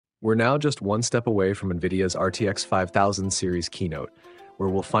We're now just one step away from NVIDIA's RTX 5000 series keynote, where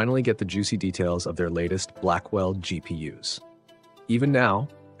we'll finally get the juicy details of their latest Blackwell GPUs. Even now,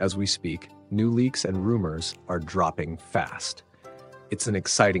 as we speak, new leaks and rumors are dropping fast. It's an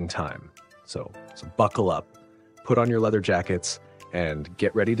exciting time, so buckle up, put on your leather jackets, and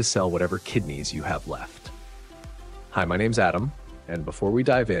get ready to sell whatever kidneys you have left. Hi, my name's Adam, and before we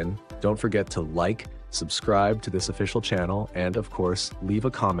dive in, don't forget to like, subscribe to this official channel, and of course, leave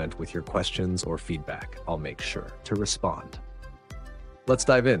a comment with your questions or feedback. I'll make sure to respond. Let's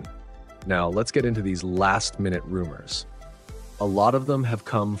dive in. Now, let's get into these last-minute rumors. A lot of them have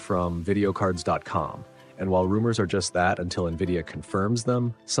come from videocards.com, and while rumors are just that until NVIDIA confirms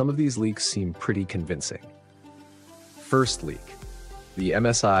them, some of these leaks seem pretty convincing. First leak. The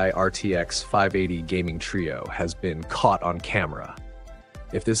MSI RTX 580 gaming trio has been caught on camera.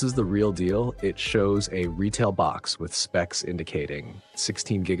 If this is the real deal, it shows a retail box with specs indicating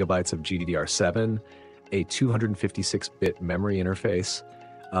 16 gigabytes of GDDR7, a 256-bit memory interface.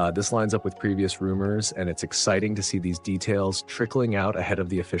 This lines up with previous rumors, and it's exciting to see these details trickling out ahead of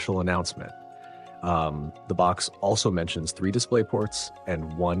the official announcement. The box also mentions 3 DisplayPorts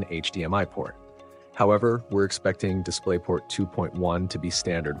and 1 HDMI port. However, we're expecting DisplayPort 2.1 to be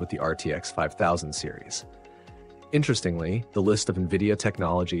standard with the RTX 5000 series. Interestingly, the list of NVIDIA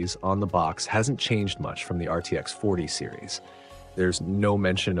technologies on the box hasn't changed much from the RTX 40 series. There's no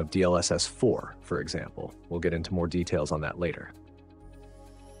mention of DLSS 4, for example. We'll get into more details on that later.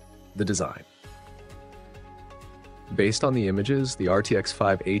 The design. Based on the images, the RTX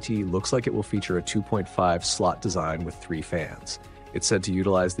 580 looks like it will feature a 2.5 slot design with 3 fans. It's said to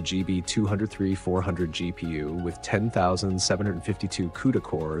utilize the GB203-400 GPU with 10,752 CUDA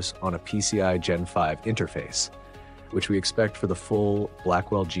cores on a PCI Gen 5 interface, which we expect for the full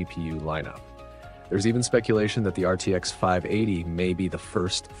Blackwell GPU lineup. There's even speculation that the RTX 580 may be the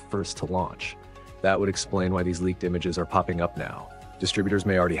first to launch. That would explain why these leaked images are popping up now. Distributors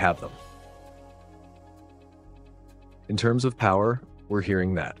may already have them. In terms of power, we're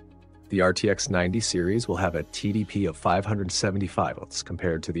hearing that the RTX 90 series will have a TDP of 575 watts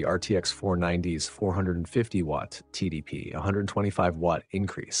compared to the RTX 490's 450-watt TDP, a 125-watt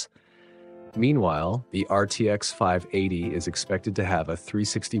increase. Meanwhile, the RTX 580 is expected to have a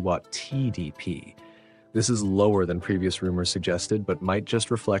 360-watt TDP. This is lower than previous rumors suggested, but might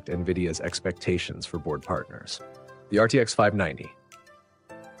just reflect NVIDIA's expectations for board partners. The RTX 590.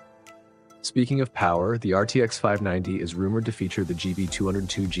 Speaking of power, the RTX 590 is rumored to feature the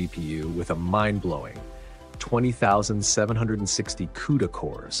GB202 GPU with a mind-blowing 20,760 CUDA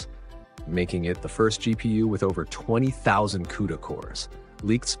cores, making it the first GPU with over 20,000 CUDA cores.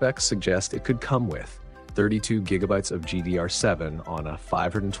 Leaked specs suggest it could come with 32 gigabytes of GDDR7 on a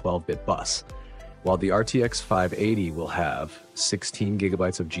 512-bit bus, while the RTX 580 will have 16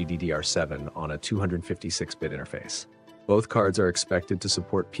 gigabytes of GDDR7 on a 256-bit interface. Both cards are expected to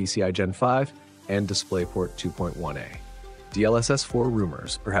support PCI Gen 5 and DisplayPort 2.1a. DLSS 4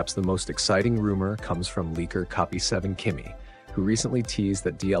 rumors, perhaps the most exciting rumor, comes from leaker Copy7 Kimmy, who recently teased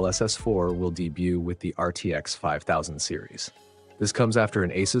that DLSS 4 will debut with the RTX 5000 series. This comes after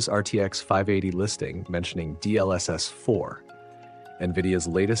an ASUS RTX 580 listing mentioning DLSS 4, NVIDIA's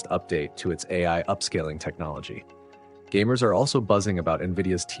latest update to its AI upscaling technology. Gamers are also buzzing about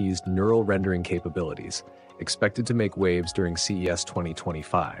NVIDIA's teased neural rendering capabilities, expected to make waves during CES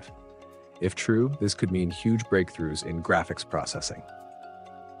 2025. If true, this could mean huge breakthroughs in graphics processing.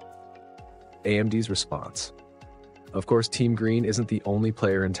 AMD's response. Of course, Team Green isn't the only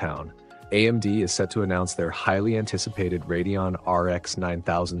player in town. AMD is set to announce their highly anticipated Radeon RX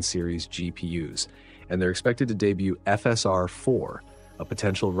 9000 series GPUs, and they're expected to debut FSR 4, a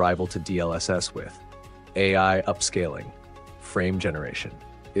potential rival to DLSS with AI upscaling, frame generation.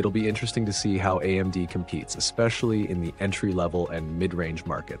 It'll be interesting to see how AMD competes, especially in the entry-level and mid-range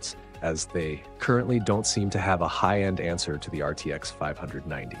markets, as they currently don't seem to have a high-end answer to the RTX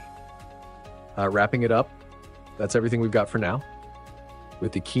 590. Wrapping it up, that's everything we've got for now.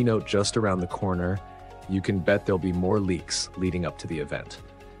 With the keynote just around the corner, you can bet there'll be more leaks leading up to the event.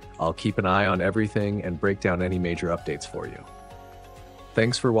 I'll keep an eye on everything and break down any major updates for you.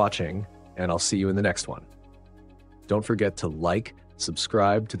 Thanks for watching, and I'll see you in the next one. Don't forget to like,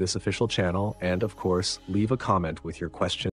 subscribe to this official channel, and of course, leave a comment with your questions.